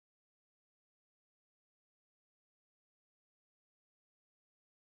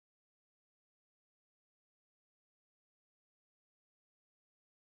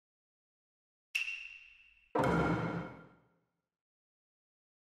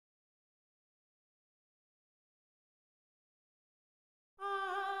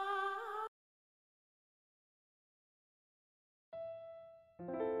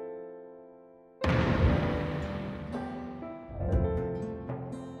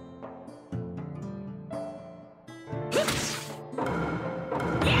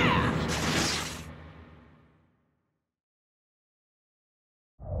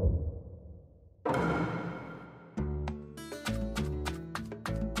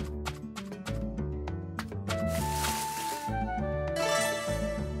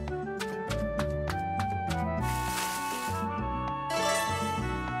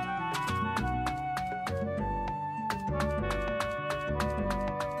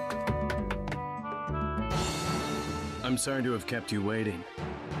I'm sorry to have kept you waiting.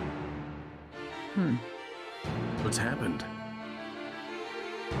 What's happened?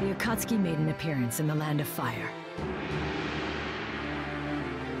 The Akatsuki made an appearance in the Land of Fire.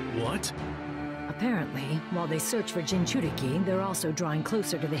 What? Apparently, while they search for Jinchuriki, they're also drawing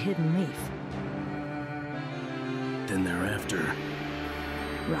closer to the Hidden Leaf. Then they're after...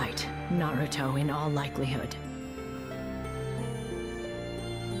 Right. Naruto, in all likelihood.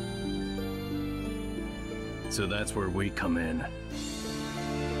 So that's where we come in.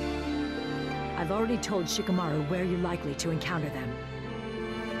 I've already told Shikamaru where you're likely to encounter them.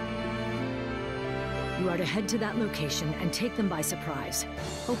 You are to head to that location and take them by surprise,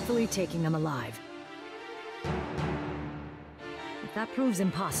 hopefully taking them alive. If that proves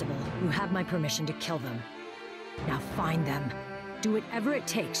impossible, you have my permission to kill them. Now find them. Do whatever it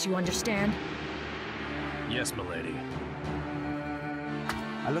takes, you understand? Yes, milady.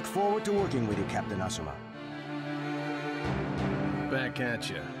 I look forward to working with you, Captain Asuma. Back at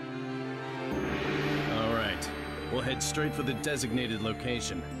you. All right. We'll head straight for the designated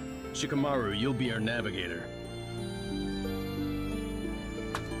location. Shikamaru, you'll be our navigator.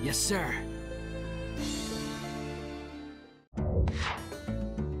 Yes, sir.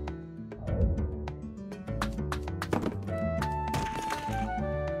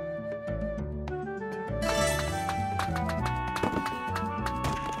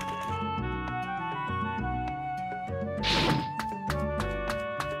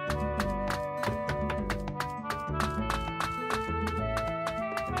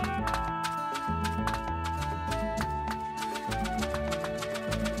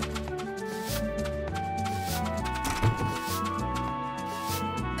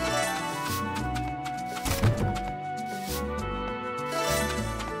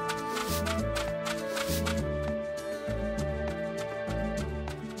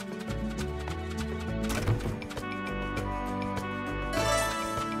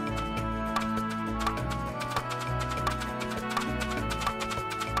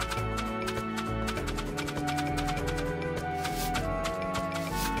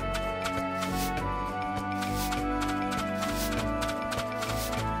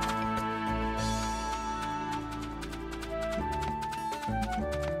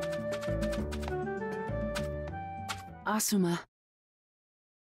 Asuma.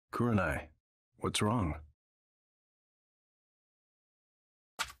 Kurenai, what's wrong?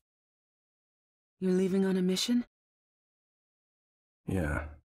 You're leaving on a mission? Yeah.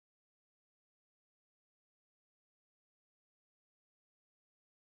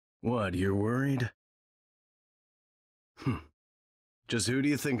 What, you're worried? Just who do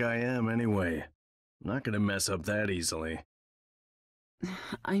you think I am, anyway? I'm not gonna mess up that easily.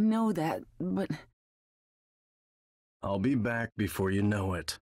 I know that, but... I'll be back before you know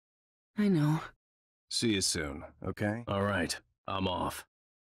it. I know. See you soon, okay? All right, I'm off.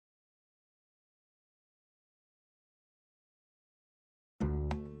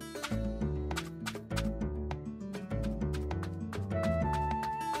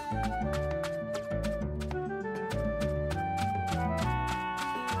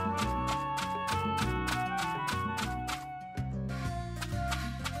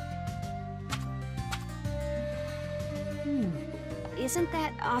 Isn't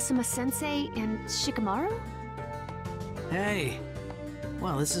that Asuma-sensei and Shikamaru? Hey!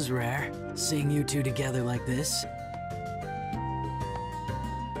 Well, this is rare, seeing you two together like this.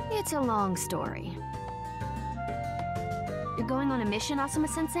 It's a long story. You're going on a mission,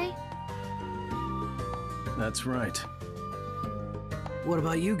 Asuma-sensei? That's right. What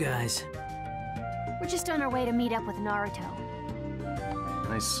about you guys? We're just on our way to meet up with Naruto.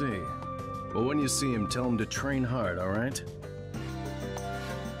 I see. Well, when you see him, tell him to train hard, all right?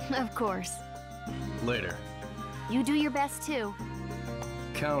 Of course. Later. You do your best, too.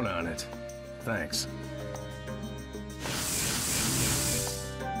 Count on it. Thanks.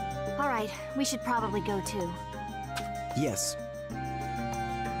 All right, we should probably go, too. Yes.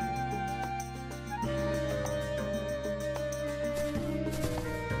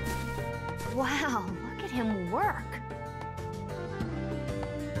 Wow, look at him work.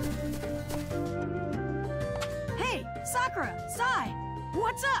 Hey, Sakura! Sai!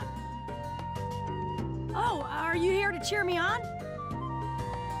 What's up? Oh, are you here to cheer me on?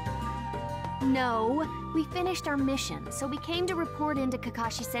 No, we finished our mission, so we came to report in to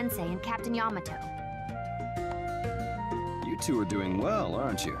Kakashi-sensei and Captain Yamato. You two are doing well,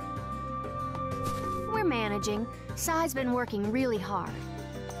 aren't you? We're managing. Sai's been working really hard.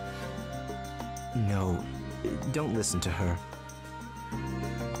 No, don't listen to her.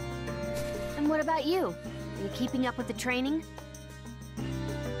 And what about you? Are you keeping up with the training?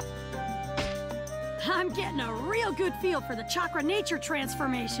 I'm getting a real good feel for the chakra nature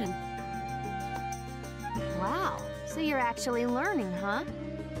transformation. Wow, so you're actually learning, huh?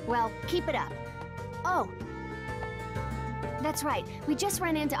 Well, keep it up. Oh, that's right. We just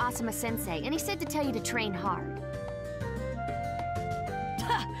ran into Asuma-sensei, and he said to tell you to train hard.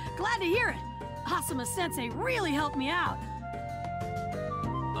 Glad to hear it. Asuma-sensei really helped me out.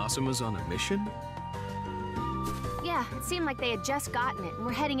 Asuma's on a mission? Yeah, it seemed like they had just gotten it, and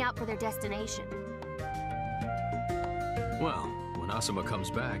were heading out for their destination. Well, when Asuma comes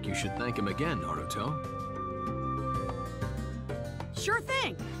back, you should thank him again, Naruto. Sure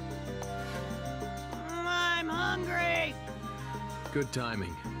thing. I'm hungry. Good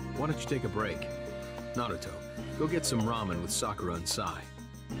timing. Why don't you take a break? Naruto, go get some ramen with Sakura and Sai.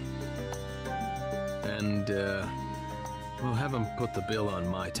 And, we'll have him put the bill on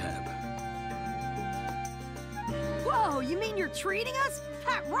my tab. Whoa, you mean you're treating us?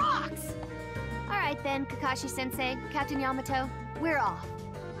 That rocks! All right then, Kakashi-sensei, Captain Yamato, we're off.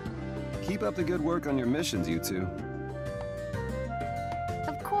 Keep up the good work on your missions, you two.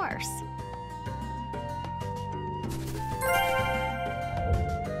 Of course.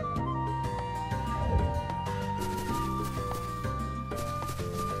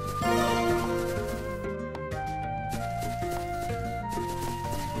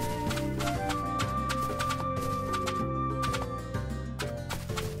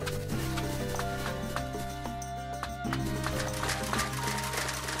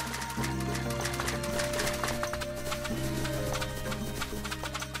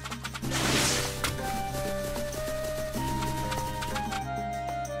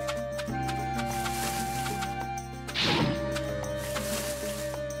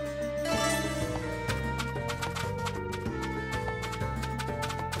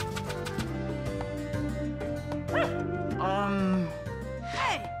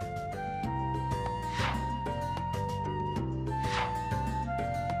 Hey!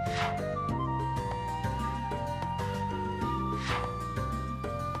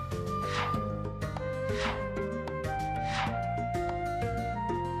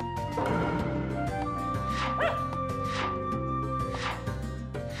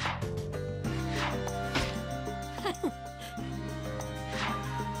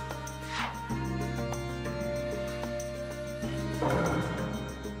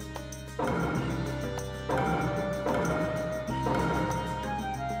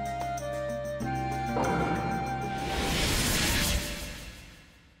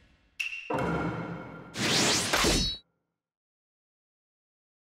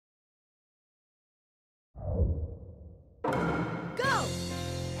 Go!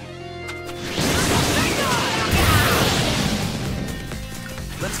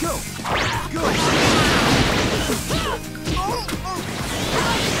 Let's go! Go!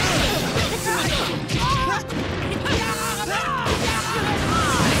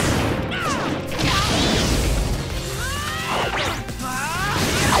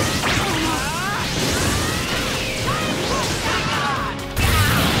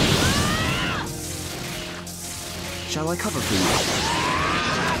 Shall I cover for you?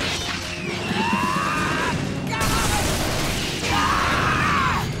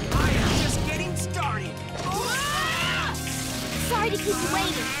 I am just getting started. Sorry to keep you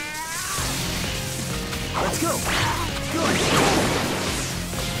waiting. Let's go! Good!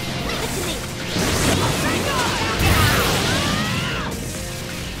 Leave it to me.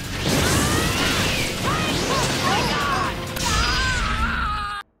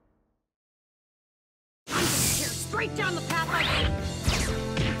 I'm gonna tear straight down the path I came.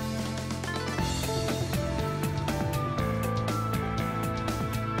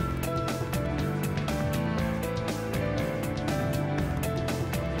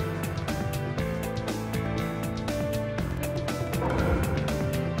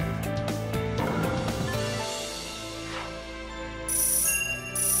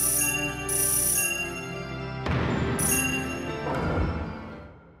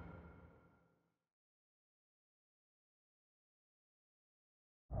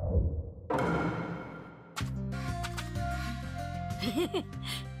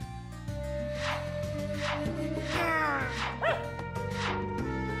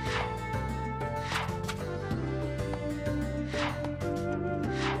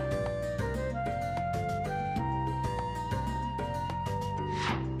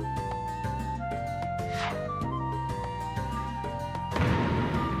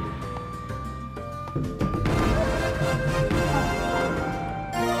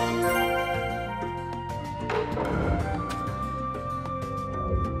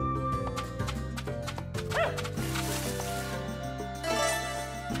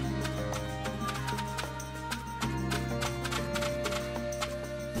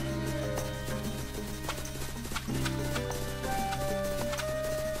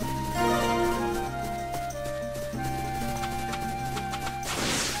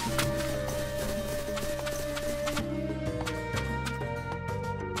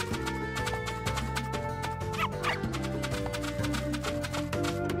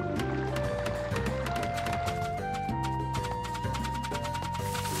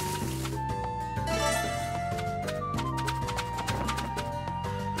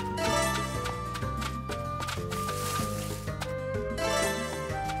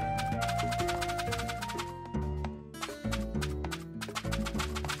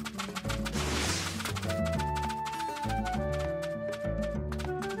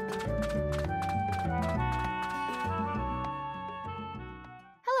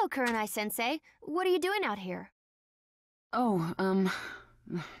 Kurenai-sensei, what are you doing out here? Oh,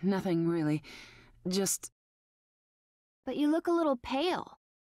 nothing really. Just... But you look a little pale.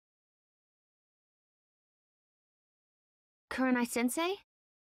 Kurenai-sensei?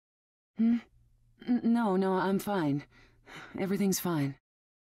 No, I'm fine. Everything's fine.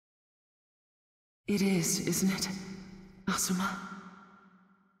 It is, isn't it, Asuma?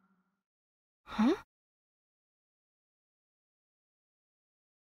 Huh?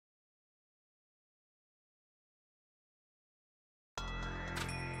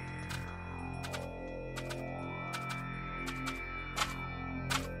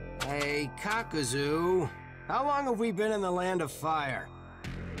 Hey, Kakuzu. How long have we been in the land of fire?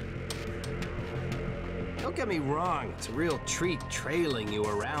 Don't get me wrong, it's a real treat trailing you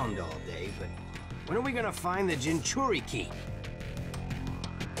around all day, but when are we gonna find the Jinchuri key?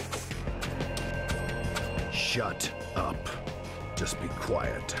 Shut up. Just be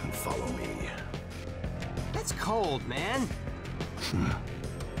quiet and follow me. That's cold, man.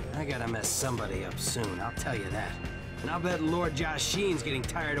 I gotta mess somebody up soon, I'll tell you that. And I'll bet Lord Jashin's getting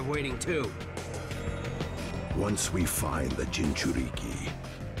tired of waiting too. Once we find the Jinchuriki,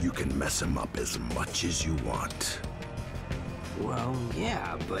 you can mess him up as much as you want. Well,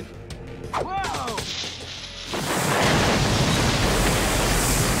 yeah, but... Whoa!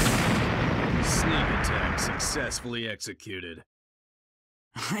 Sneak attack successfully executed.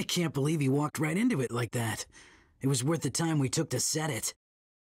 I can't believe he walked right into it like that. It was worth the time we took to set it.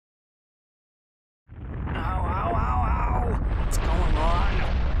 What's going on?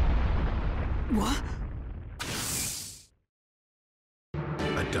 What?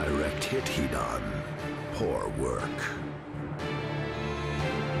 A direct hit, Hidan. Poor work.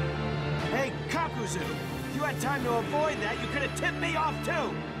 Hey, Kakuzu! If you had time to avoid that, you could have tipped me off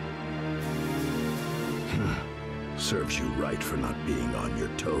too! Serves you right for not being on your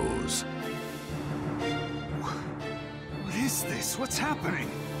toes. What is this? What's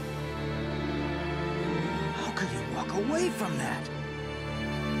happening? How could you walk away from that?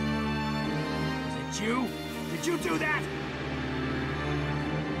 Is it you? Did you do that?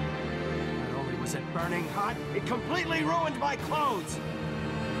 Not only was it burning hot, it completely ruined my clothes!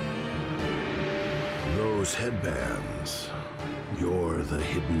 Those headbands. You're the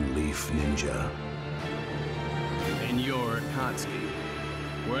Hidden Leaf Ninja. And you're Akatsuki.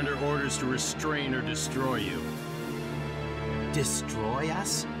 We're under orders to restrain or destroy you. Destroy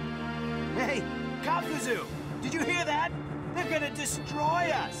us? Hey, Kakuzu! Did you hear that? They're gonna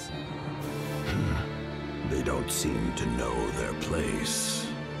destroy us! They don't seem to know their place.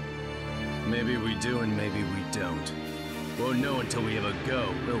 Maybe we do and maybe we don't. Won't know until we have a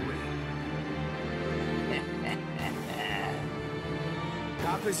go, will we?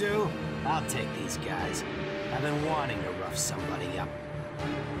 Kakuzu, I'll take these guys. I've been wanting to rough somebody up.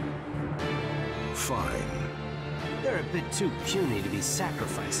 Fine. They're a bit too puny to be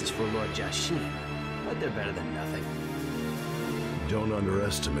sacrifices for Lord Jashin, but they're better than nothing. Don't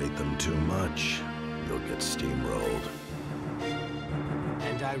underestimate them too much. You'll get steamrolled.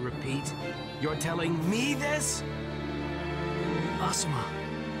 And I repeat, you're telling me this? Asuma.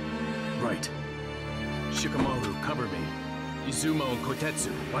 Right. Shikamaru, cover me. Izumo and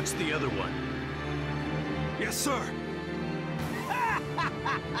Kotetsu, watch the other one. Yes, sir.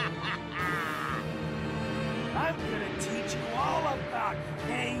 I'm gonna teach you all about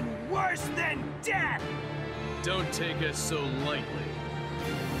pain worse than death! Don't take us so lightly.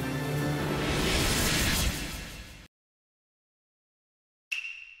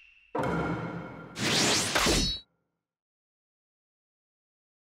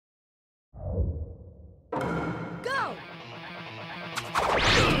 Go!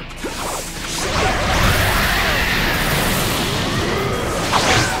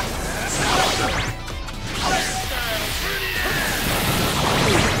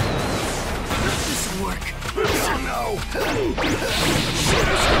 This'll work.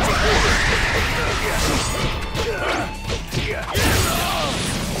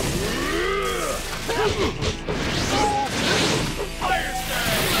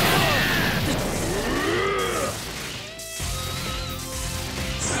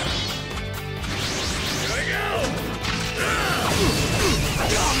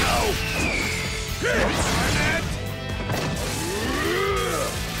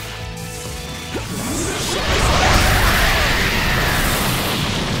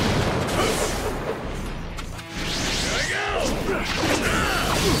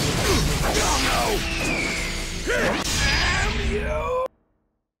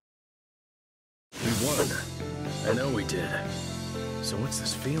 We won. I know we did. So what's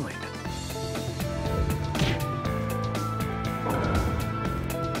this feeling?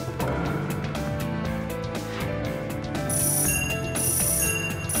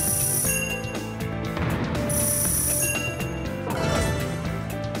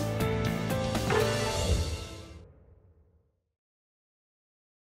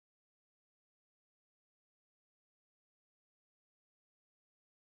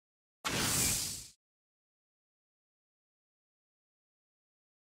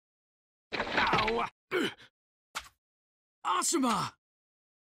 Asuma!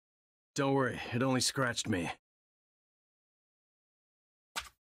 Don't worry, it only scratched me.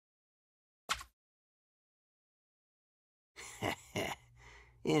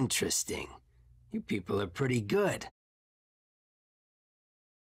 Interesting. You people are pretty good.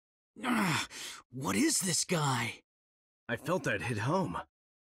 What is this guy? I felt that hit home.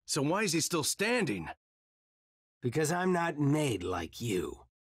 So why is he still standing? Because I'm not made like you.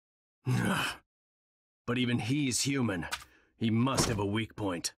 But even he's human. He must have a weak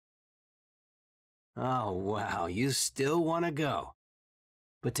point. Oh, wow, you still want to go.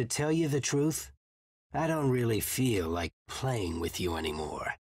 But to tell you the truth, I don't really feel like playing with you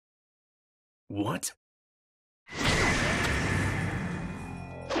anymore. What?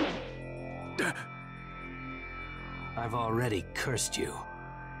 I've already cursed you.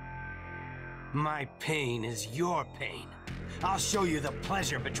 My pain is your pain. I'll show you the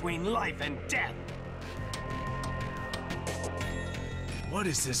pleasure between life and death. What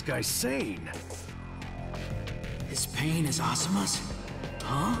is this guy saying? His pain is Asuma's?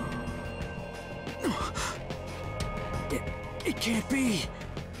 Huh? It can't be.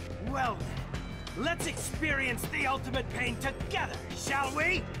 Well then, let's experience the ultimate pain together, shall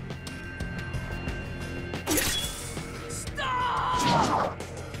we? Stop!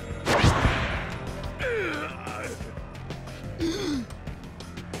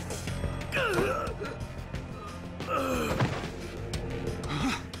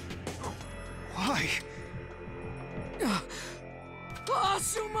 Why?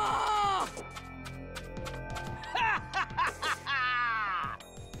 Asuma!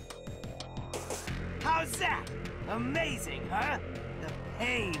 How's that? Amazing, huh? The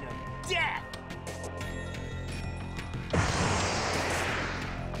pain of death!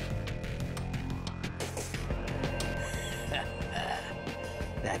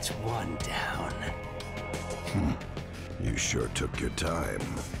 That's one down. You sure took your time.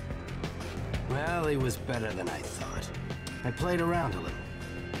 Well, he was better than I thought. I played around a little.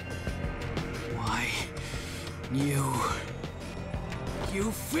 Why? You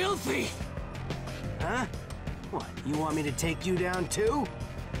filthy! Huh? What, you want me to take you down too?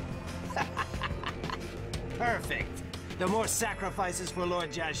 Perfect! The more sacrifices for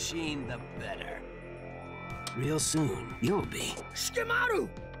Lord Jashin, the better. Real soon, you'll be... Shikamaru!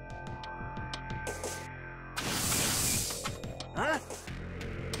 Huh?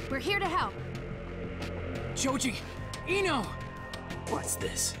 We're here to help. Choji! Ino! What's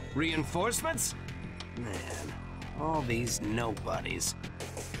this? Reinforcements? Man, all these nobodies.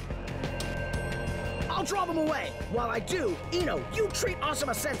 I'll draw them away. While I do, Ino, you treat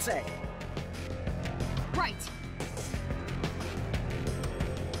Asuma-sensei. Right.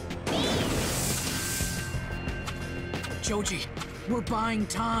 Choji, we're buying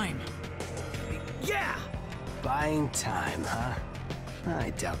time. Yeah! Buying time, huh?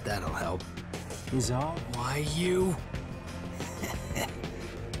 I doubt that'll help. He's all... Why you?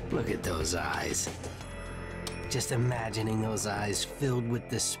 Look at those eyes. Just imagining those eyes filled with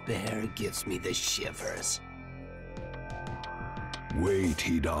despair gives me the shivers. Wait,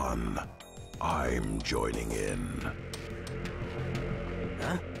 Hidan. I'm joining in.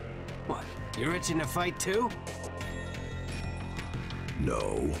 Huh? What? You're itching to fight too?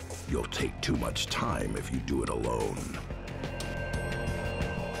 No, you'll take too much time if you do it alone.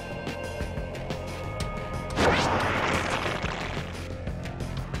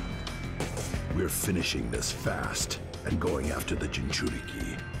 We're finishing this fast and going after the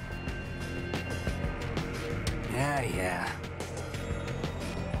Jinchuriki. Yeah.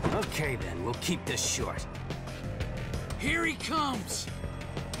 Okay then, we'll keep this short. Here he comes!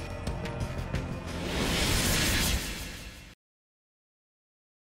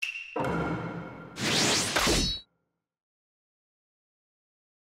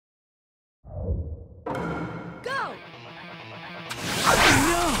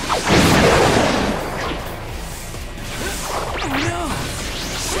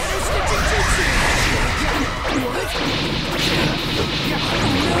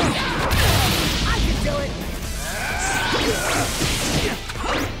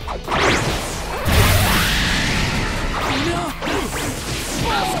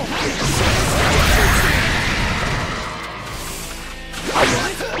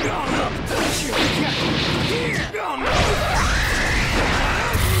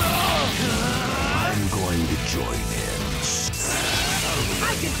 I'm going to join in.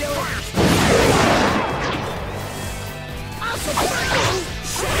 I can do it! I'll support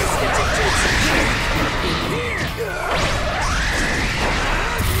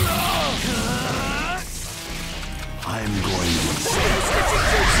I'm going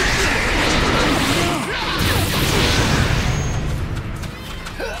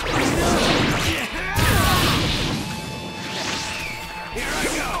Here I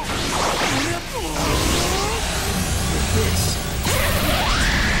go!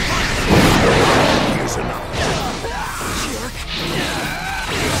 Here's enough.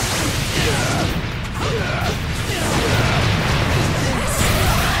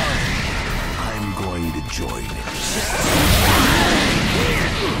 I'm going to join it.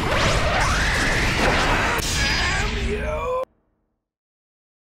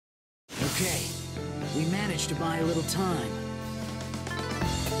 Okay, we managed to buy a little time.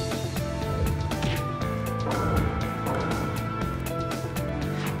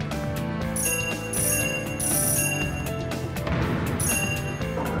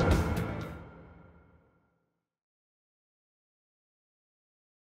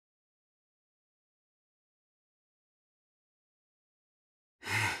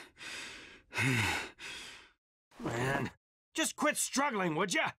 Man, just quit struggling,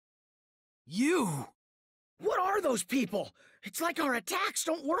 would ya? You! What are those people? It's like our attacks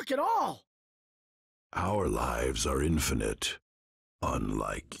don't work at all. Our lives are infinite,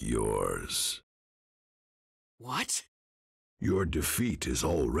 unlike yours. What? Your defeat is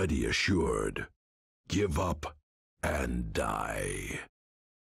already assured. Give up and die.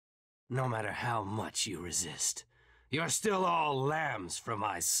 No matter how much you resist, you're still all lambs for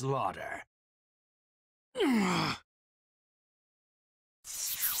my slaughter.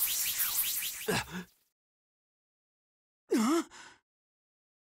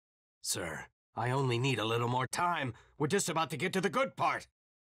 Sir, I only need a little more time. We're just about to get to the good part.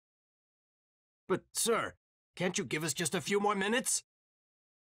 But, sir, can't you give us just a few more minutes?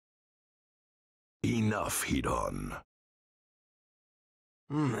 Enough, Hidan.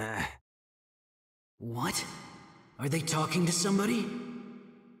 What? Are they talking to somebody?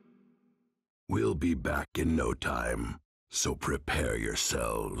 We'll be back in no time, so prepare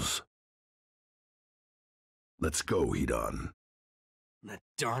yourselves. Let's go, Hidan. That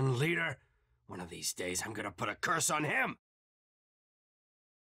darn leader. One of these days, I'm gonna put a curse on him.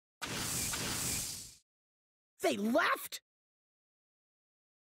 They left?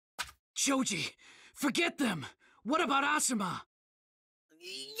 Choji, forget them! What about Asuma?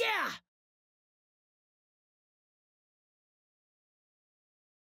 Yeah!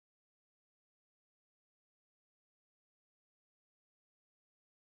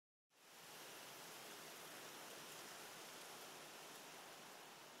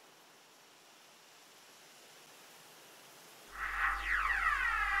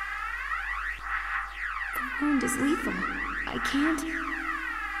 The wound is lethal. I can't...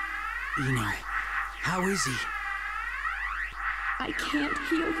 Ino, how is he? I can't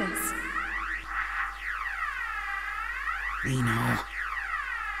heal this. Ino.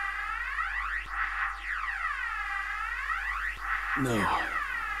 No.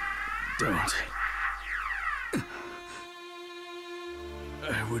 Don't.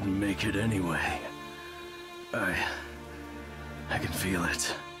 I wouldn't make it anyway. I can feel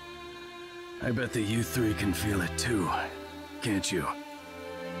it. I bet that you three can feel it too, can't you?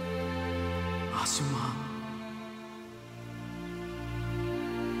 Asuma.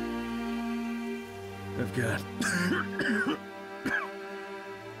 I've got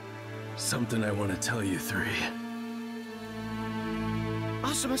something I want to tell you three.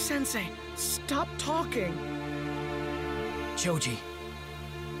 Asuma-sensei, stop talking. Choji.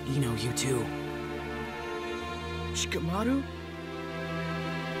 Ino, you too. Shikamaru?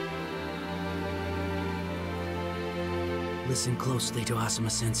 Listen closely to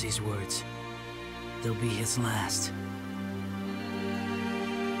Asuma-sensei's words. They'll be his last.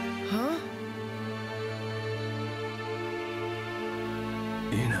 Huh?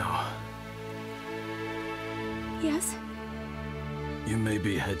 Ino, Yes? you may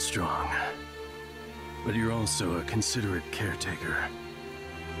be headstrong, but you're also a considerate caretaker.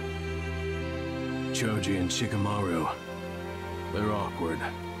 Choji and Shikamaru, they're awkward,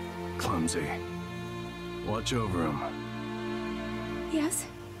 clumsy. Watch over them. Yes?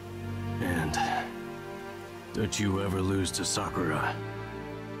 And don't you ever lose to Sakura.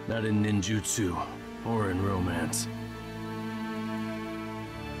 Not in ninjutsu or in romance.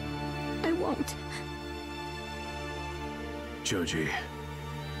 I won't. Choji,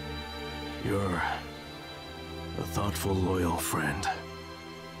 you're a thoughtful, loyal friend.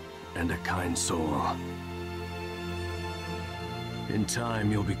 And a kind soul. In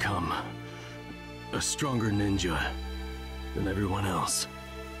time, you'll become a stronger ninja than everyone else.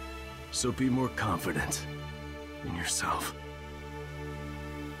 So be more confident in yourself.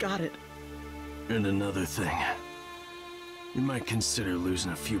 Got it. And another thing, you might consider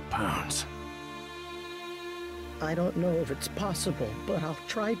losing a few pounds. I don't know if it's possible, but I'll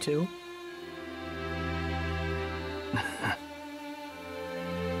try to.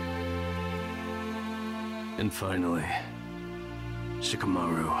 And finally,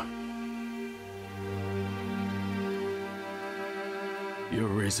 Shikamaru. You're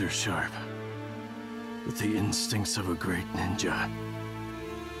razor sharp, with the instincts of a great ninja.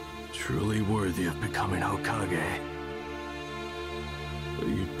 Truly worthy of becoming Hokage. But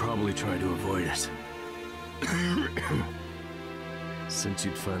you'd probably try to avoid it. Since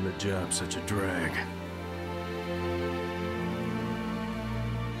you'd find the job such a drag.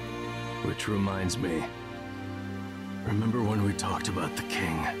 Which reminds me, remember when we talked about the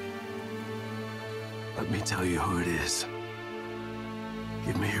king? Let me tell you who it is.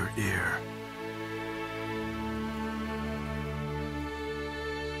 Give me your ear.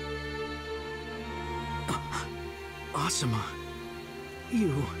 Asuma,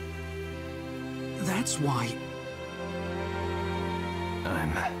 you... That's why...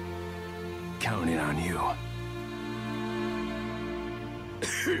 I'm counting on you.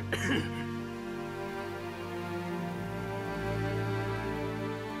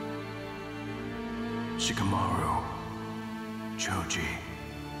 Shikamaru, Choji,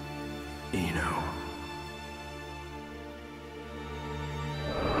 Ino.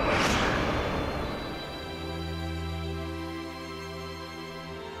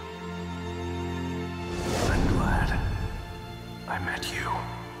 I'm glad I met you.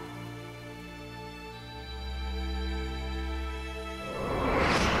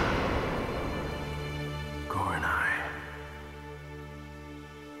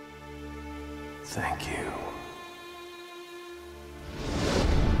 Thank you.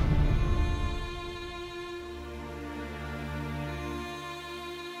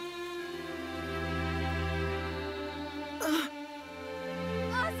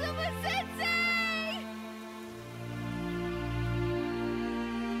 Asuma-sensei!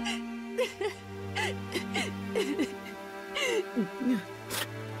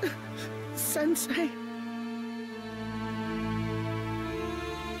 Sensei?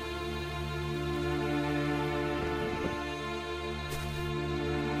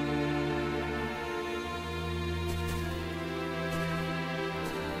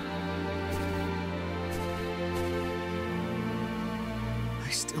 I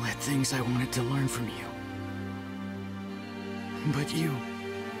still had things I wanted to learn from you. But you're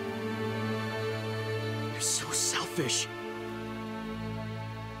so selfish.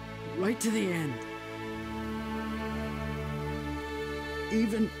 Right to the end.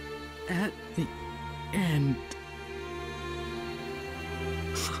 Even at the end.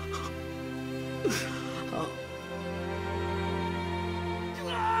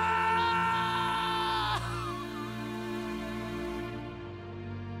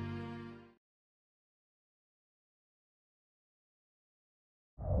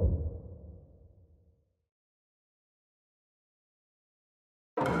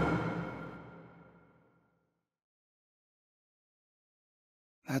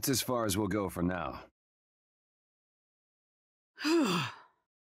 That's as far as we'll go for now.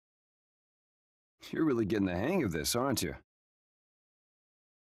 You're really getting the hang of this, aren't you?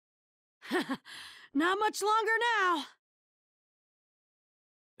 Not much longer now.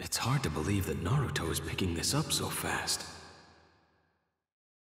 It's hard to believe that Naruto is picking this up so fast.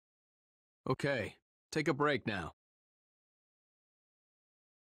 Okay, take a break now.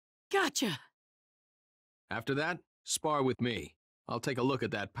 Gotcha. After that, spar with me. I'll take a look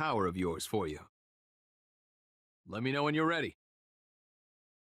at that power of yours for you. Let me know when you're ready.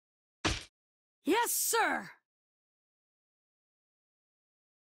 Yes, sir!